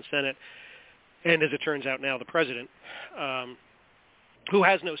the House and Senate, and as it turns out now, the President, who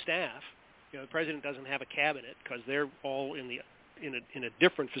has no staff. The President doesn't have a cabinet because they're all in a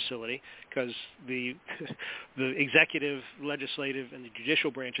different facility, because the executive, legislative, and the judicial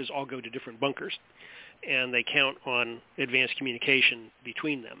branches all go to different bunkers, and they count on advanced communication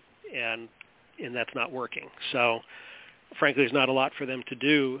between them, and that's not working. So, frankly, there's not a lot for them to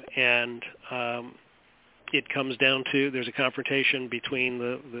do, and it comes down to there's a confrontation between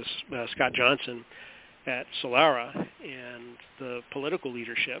Scott Johnson at Solara and the political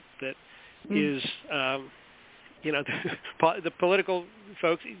leadership that is, the political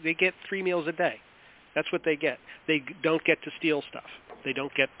folks, they get 3 meals a day. That's what they get. They don't get to steal stuff. They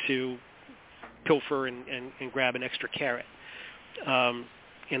don't get to pilfer and grab an extra carrot.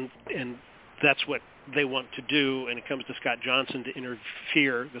 And that's what they want to do, and it comes to Scott Johnson to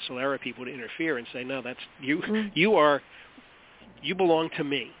interfere, the Solara people to interfere and say, no, that's you. You belong to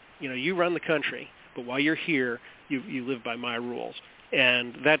me. You run the country, but while you're here, you live by my rules.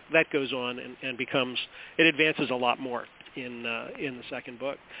 And that goes on and becomes, it advances a lot more in the second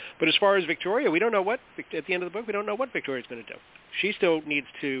book. But as far as Victoria, we don't know at the end of the book, we don't know what Victoria's going to do. She still needs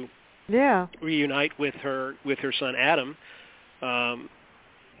to reunite with her son Adam,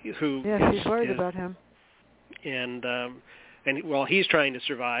 who she's worried about him. And while he's trying to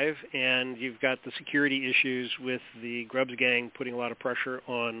survive, and you've got the security issues with the Grubbs gang putting a lot of pressure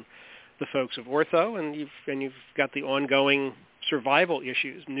on the folks of Ortho, and you've got the ongoing survival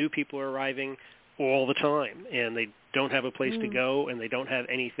issues. New people are arriving all the time, and they don't have a place to go, and they don't have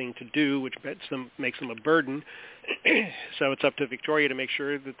anything to do, which makes them a burden. So it's up to Victoria to make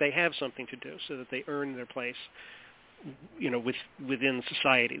sure that they have something to do, so that they earn their place, within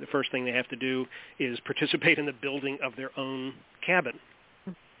society. The first thing they have to do is participate in the building of their own cabin.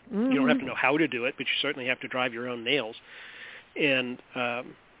 You don't have to know how to do it, but you certainly have to drive your own nails. And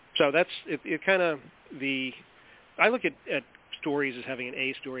so that's it kind of I look at stories as having an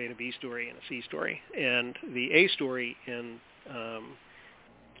A story and a B story and a C story. And the A story in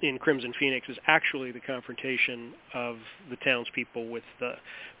Crimson Phoenix is actually the confrontation of the townspeople with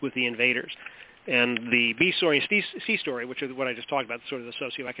the invaders. And the B story and C story, which is what I just talked about, sort of the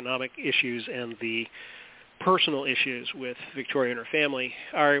socioeconomic issues and the personal issues with Victoria and her family,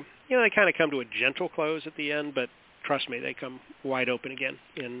 are, they kind of come to a gentle close at the end, but trust me, they come wide open again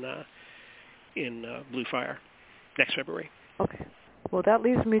in Blue Fire next February. Okay. Well, that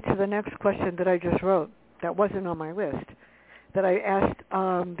leads me to the next question that I just wrote that wasn't on my list, that I asked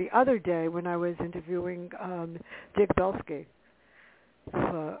the other day when I was interviewing Dick Belsky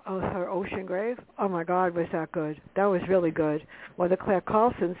for her Ocean Grave. Oh, my God, was that good. That was really good. Or the Claire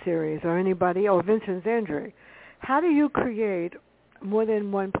Carlson series, or anybody, or Vincent Zandri. How do you create more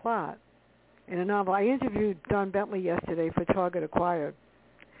than one plot in a novel? I interviewed Don Bentley yesterday for Target Acquired,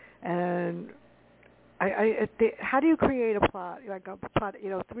 and how do you create a plot, like a plot,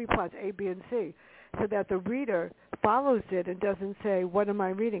 3 plots, A, B, and C, so that the reader follows it and doesn't say, what am I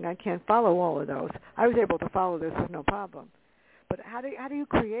reading? I can't follow all of those. I was able to follow this with no problem. But how do you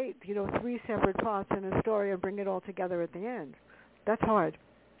create, 3 separate plots in a story and bring it all together at the end? That's hard.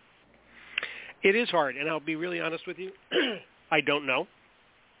 It is hard, and I'll be really honest with you. I don't know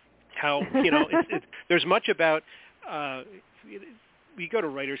how, there's much about, we go to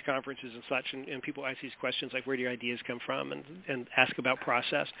writers' conferences and such, and people ask these questions like, where do your ideas come from, and ask about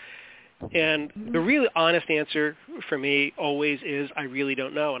process. And the really honest answer for me always is, I really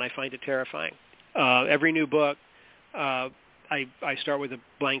don't know, and I find it terrifying. Every new book, I start with a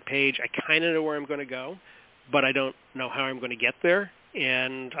blank page. I kind of know where I'm going to go, but I don't know how I'm going to get there,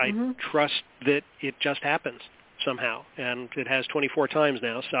 and I trust that it just happens somehow. And it has 24 times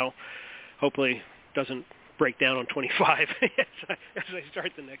now, so hopefully it doesn't break down on 25 as I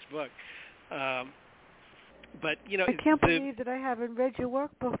start the next book. But, I can't believe that I haven't read your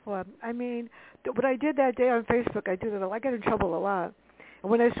work before. I mean, what I did that day on Facebook, I get in trouble a lot.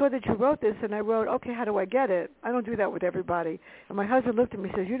 And when I saw that you wrote this, and I wrote, okay, how do I get it? I don't do that with everybody. And my husband looked at me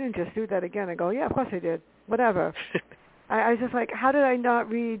and says, you didn't just do that again. I go, yeah, of course I did. Whatever. I was just like, how did I not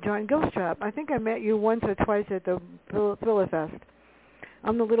read John Gilstrap? I think I met you once or twice at the Thriller Fest.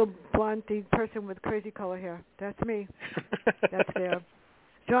 I'm the little blonde person with crazy color hair. That's me. That's there.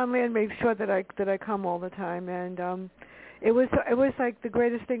 John Land makes sure that I come all the time, and it was like the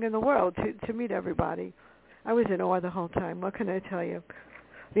greatest thing in the world to meet everybody. I was in awe the whole time. What can I tell you?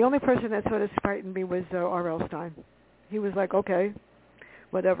 The only person that sort of frightened me was R.L. Stine. He was like, okay,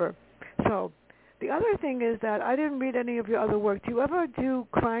 whatever. So the other thing is that I didn't read any of your other work. Do you ever do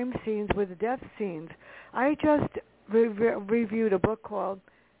crime scenes with death scenes? I just reviewed a book called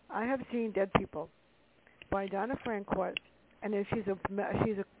I Have Seen Dead People by Donna Francourt, and then she's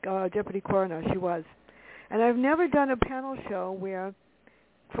a deputy coroner. She was. And I've never done a panel show where,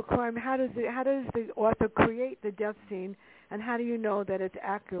 for crime, how does the author create the death scene, and how do you know that it's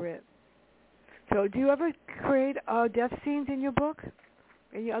accurate? So do you ever create death scenes in your book?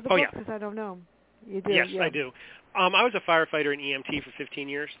 In your other books? Yeah. Because I don't know. You do? Yes, yeah. I do. I was a firefighter in EMT for 15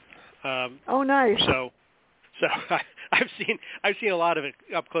 years. Oh, nice. So I've seen a lot of it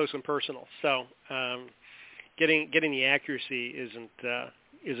up close and personal. So getting the accuracy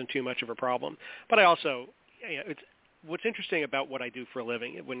isn't too much of a problem. But I also, it's what's interesting about what I do for a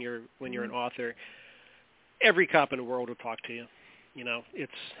living. When you're an author, every cop in the world will talk to you.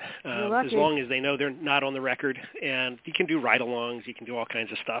 It's as long as they know they're not on the record, and you can do ride-alongs, you can do all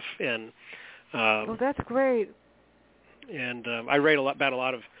kinds of stuff, and well, that's great. And I write about a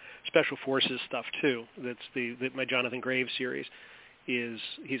lot of special forces stuff too. That's my Jonathan Graves series.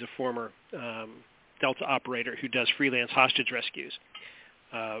 He's a former Delta operator who does freelance hostage rescues.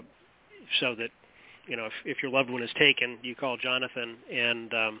 So that if your loved one is taken, you call Jonathan,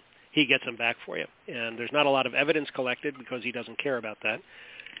 and he gets them back for you. And there's not a lot of evidence collected because he doesn't care about that.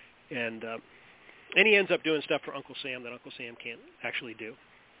 And he ends up doing stuff for Uncle Sam that Uncle Sam can't actually do.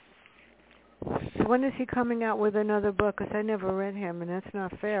 So when is he coming out with another book? Because I never read him, and that's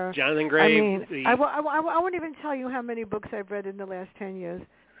not fair. Jonathan Graves. I mean, I won't even tell you how many books I've read in the last 10 years.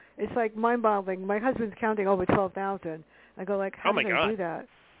 It's like mind-boggling. My husband's counting over 12,000. I go like, how did I do that?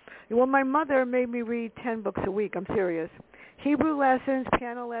 Well, my mother made me read 10 books a week. I'm serious. Hebrew lessons,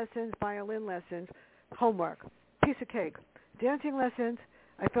 piano lessons, violin lessons, homework, piece of cake. Dancing lessons,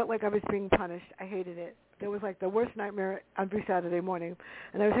 I felt like I was being punished. I hated it. It was like the worst nightmare every Saturday morning.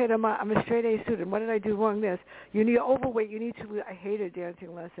 And I was saying, I'm a straight-A student. What did I do wrong this? You're overweight. You need to. I hated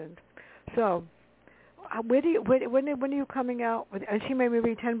dancing lessons. So when are you coming out? And she made me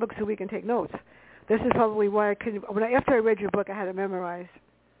read 10 books a week and take notes. This is probably why I couldn't. After I read your book, I had it memorized.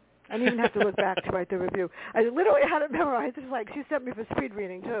 I didn't even have to look back to write the review. I literally had it memorized. It's like she sent me for speed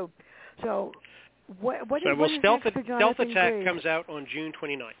reading, too. So what is Stealth next for Jonathan Attack Graves? comes out on June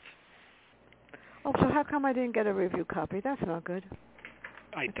 29th. Oh, so how come I didn't get a review copy? That's not good.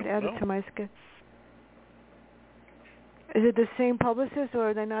 I could don't add know. it to my schedule. Is it the same publicist,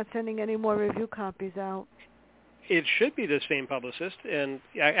 or are they not sending any more review copies out? It should be the same publicist, and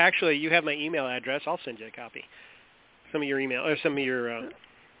actually, you have my email address. I'll send you a copy. Some of your email, or some of your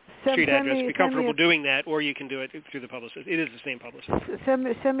street address. Be comfortable doing that, or you can do it through the publicist. It is the same publicist. Send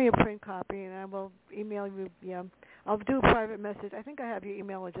me a print copy, and I will email you. Yeah, I'll do a private message. I think I have your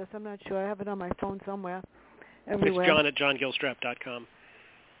email address. I'm not sure. I have it on my phone somewhere. Everywhere. It's john@johngilstrap.com.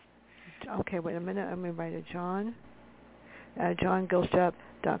 Okay, wait a minute. Let me write it. John at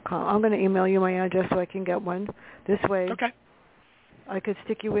johngilstrap.com. I'm going to email you my address so I can get one. This way, okay. I could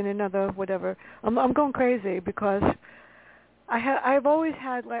stick you in another whatever. I'm going crazy because I've always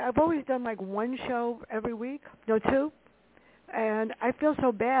done like one show every week, no, two, and I feel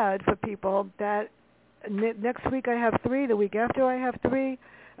so bad for people that next week I have 3, the week after I have 3.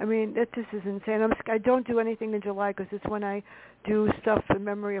 I mean, this is insane. I don't do anything in July because it's when I do stuff in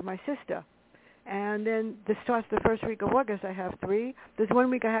memory of my sister. And then this starts the first week of August. I have 3. There's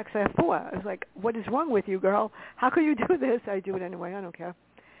 1 week I actually have 4. I was like, what is wrong with you, girl? How could you do this? I do it anyway. I don't care.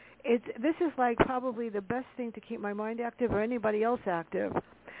 This is like probably the best thing to keep my mind active or anybody else active,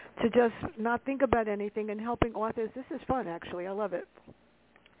 to just not think about anything and helping authors. This is fun, actually. I love it.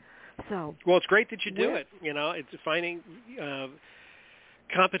 So. Well, it's great that you do it. It's finding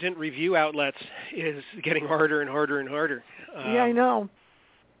competent review outlets is getting harder and harder and harder. Yeah, I know.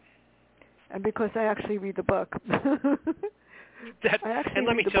 And because I actually read the book. And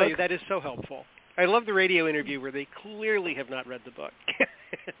let me tell you, that is so helpful. I love the radio interview where they clearly have not read the book.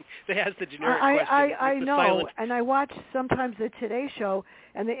 They ask the generic question. I know, silent. and I watch sometimes the Today Show,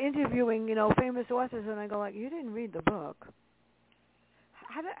 and they're interviewing, famous authors, and I go like, you didn't read the book.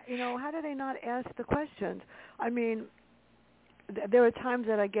 How do they not ask the questions? I mean, there are times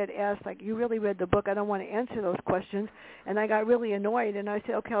that I get asked, like, you really read the book, I don't want to answer those questions, and I got really annoyed, and I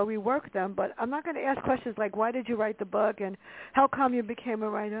say, okay, I'll rework them, but I'm not going to ask questions like, why did you write the book, and how come you became a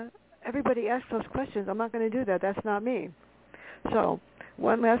writer? Everybody asks those questions. I'm not going to do that. That's not me. So,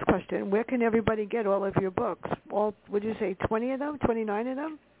 one last question. Where can everybody get all of your books? All, would you say 20 of them, 29 of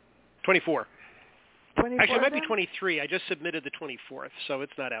them? 24. 24 Actually, it might of be 23. I just submitted the 24th, so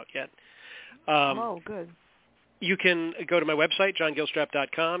it's not out yet. Oh, good. You can go to my website,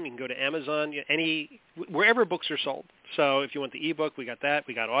 johngilstrap.com. You can go to Amazon, wherever books are sold. So if you want the ebook, we got that.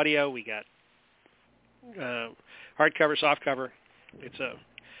 We got audio. We got hardcover, softcover. It's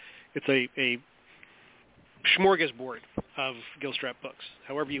a smorgasbord of Gilstrap books,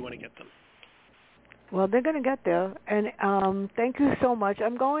 however you want to get them. Well, they're going to get there, and thank you so much.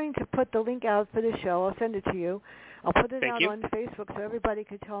 I'm going to put the link out for the show. I'll send it to you. I'll put it out on Facebook so everybody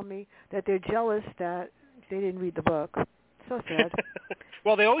can tell me that they're jealous that they didn't read the book. So sad.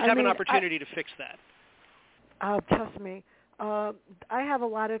 Well, they always have an opportunity to fix that. Trust me. I have a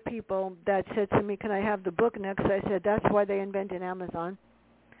lot of people that said to me, can I have the book next? I said, that's why they invented Amazon.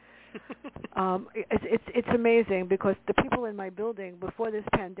 It's amazing because the people in my building before this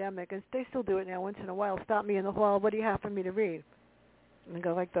pandemic, and they still do it now once in a while, stop me in the hall, what do you have for me to read? And I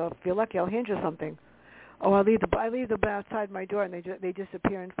go, if you're lucky, I'll hand you something. Oh, I leave them outside my door, and they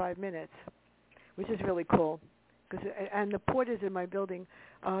disappear in 5 minutes, which is really cool. And the porters in my building,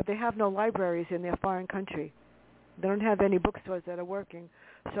 they have no libraries in their foreign country. They don't have any bookstores that are working.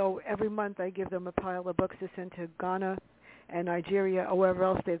 So every month I give them a pile of books to send to Ghana and Nigeria or wherever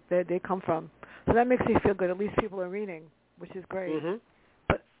else they come from. So that makes me feel good. At least people are reading, which is great. Mm-hmm.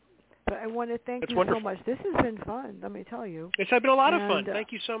 But I want to thank you wonderful. so much. This has been fun, let me tell you. It's been a lot of fun.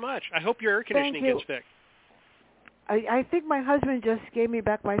 Thank you so much. I hope your air conditioning gets fixed. I think my husband just gave me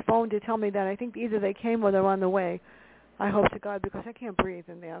back my phone to tell me that. I think either they came or they're on the way. I hope to God, because I can't breathe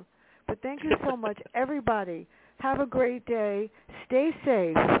in there. But thank you so much, everybody. Have a great day. Stay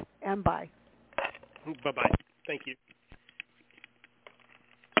safe, and bye. Bye-bye. Thank you.